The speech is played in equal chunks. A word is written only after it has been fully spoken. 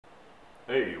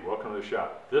Hey, welcome to the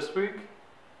shop. This week,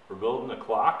 we're building a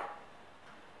clock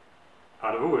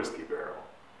out of a whiskey barrel.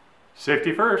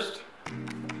 Safety first.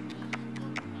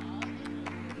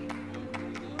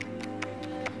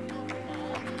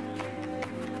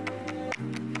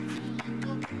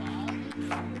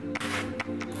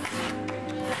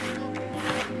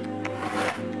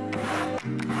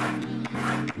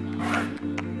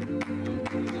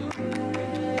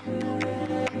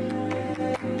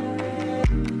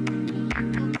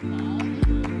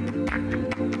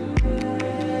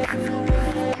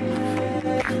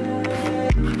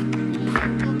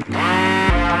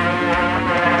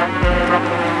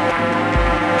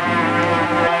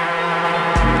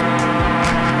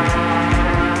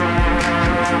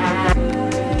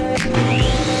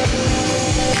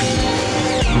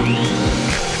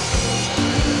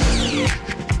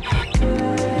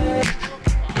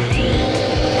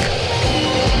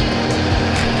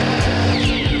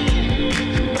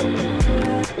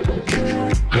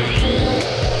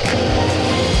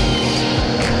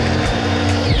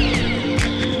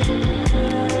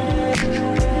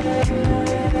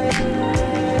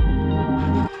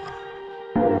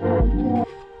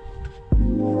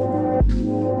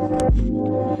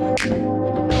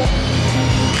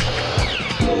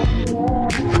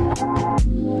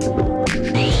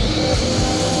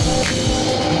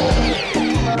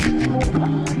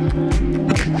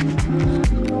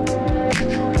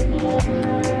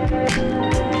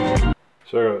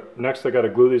 So next I got to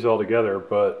glue these all together,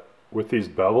 but with these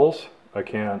bevels, I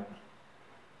can't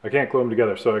glue them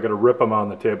together, so I got to rip them on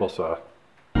the table saw.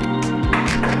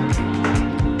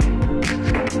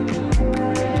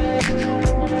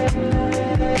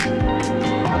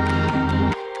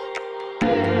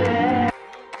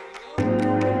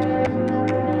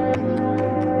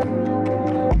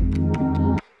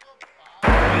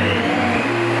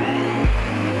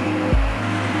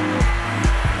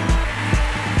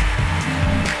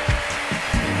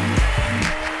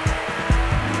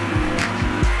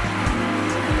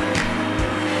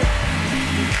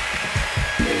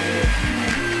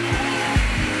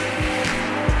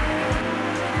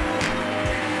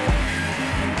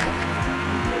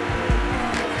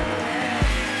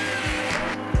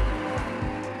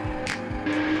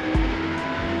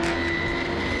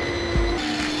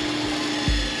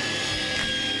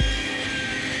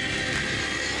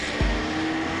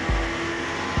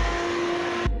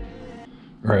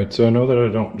 Alright, so I know that I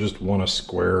don't just want a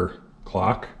square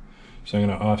clock, so I'm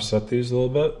going to offset these a little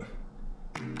bit.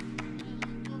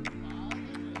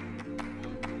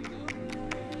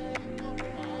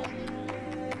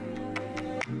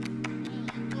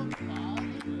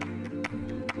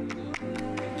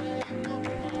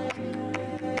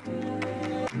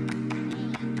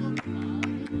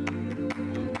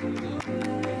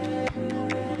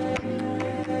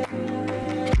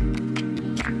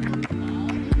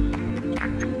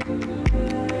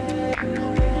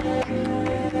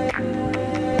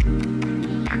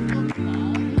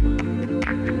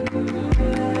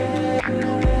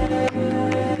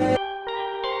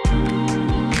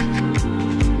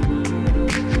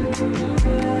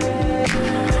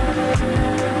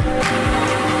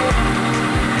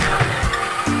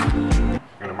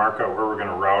 Mark out where we're going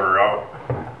to route her out,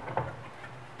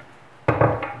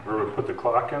 where we put the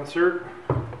clock insert.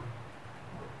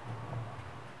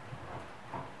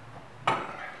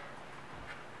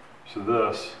 So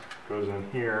this goes in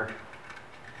here.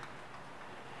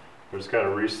 We just got to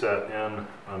reset in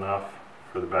enough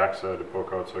for the backside to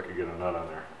poke out so I could get a nut on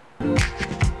there.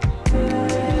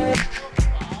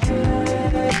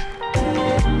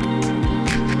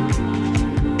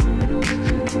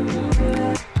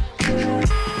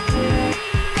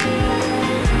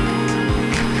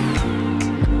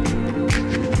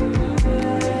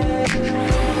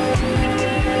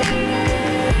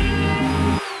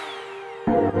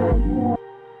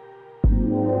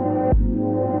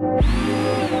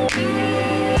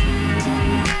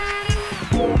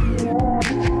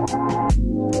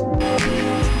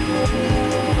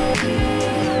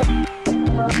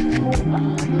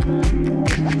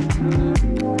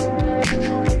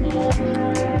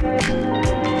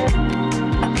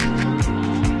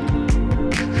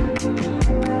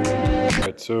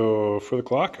 So for the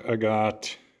clock, I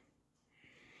got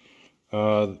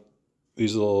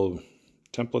these little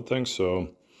template things. So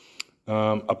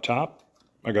up top,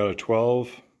 I got a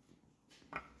 12,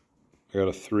 I got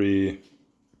a 3,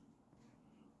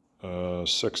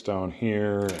 6 down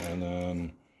here, and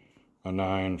then a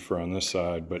 9 for on this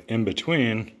side. But in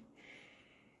between,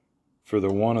 for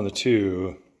the 1 and the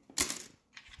 2,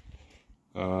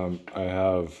 I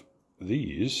have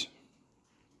these.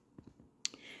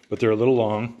 but they're a little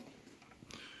long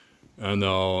and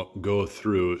they'll go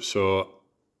through. So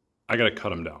I got to cut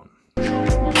them down.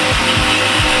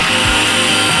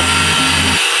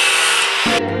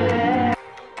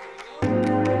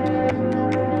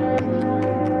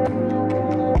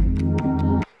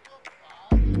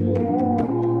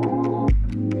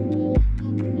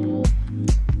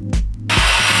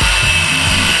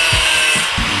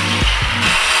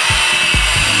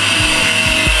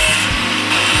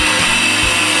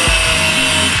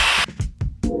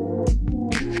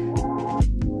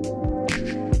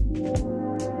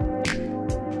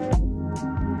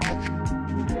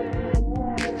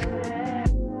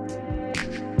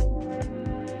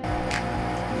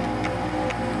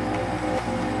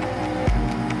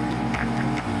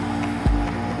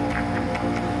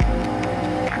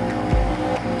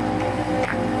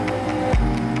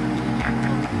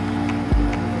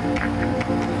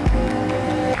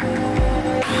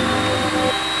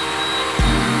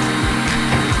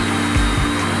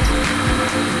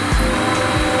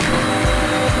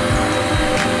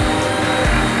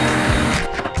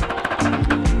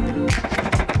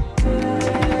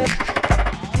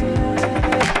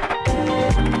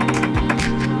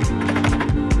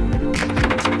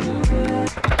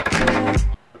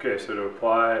 Okay, so to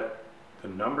apply the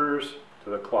numbers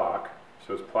to the clock,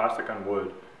 so it's plastic on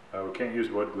wood. We can't use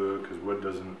wood glue because wood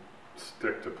doesn't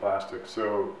stick to plastic.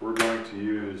 So we're going to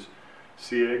use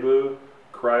CA glue,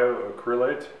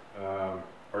 cryoacrylate,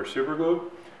 or super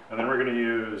glue, and then we're going to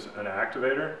use an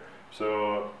activator.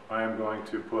 So I am going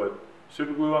to put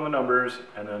super glue on the numbers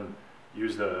and then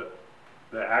use the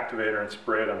activator and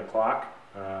spray it on the clock.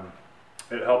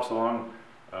 It helps along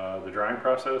the drying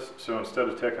process. So instead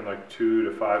of taking like 2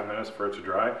 to 5 minutes for it to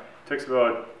dry, it takes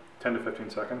about 10 to 15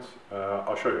 seconds.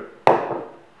 I'll show you. I'm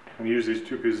going to use these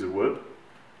 2 pieces of wood.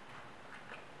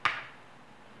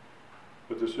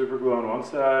 Put the super glue on one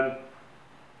side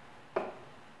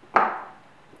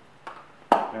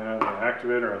and the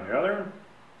activator on the other.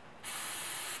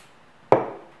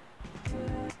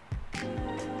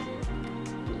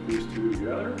 Put these 2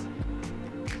 together.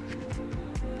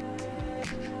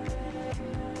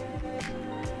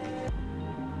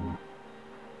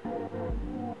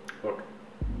 Look,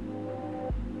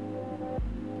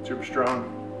 super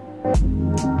strong.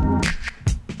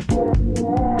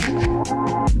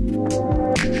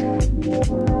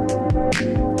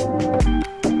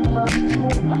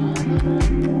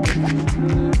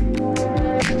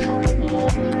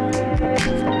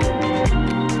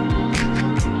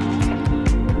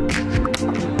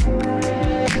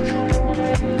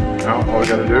 Now all we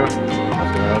gotta do is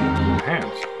add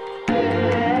hands.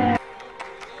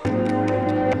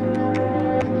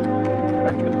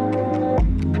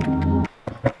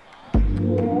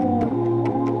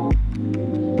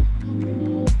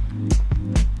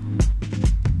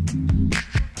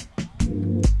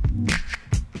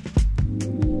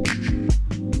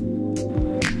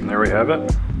 There we have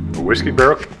it, a whiskey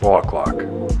barrel wall clock.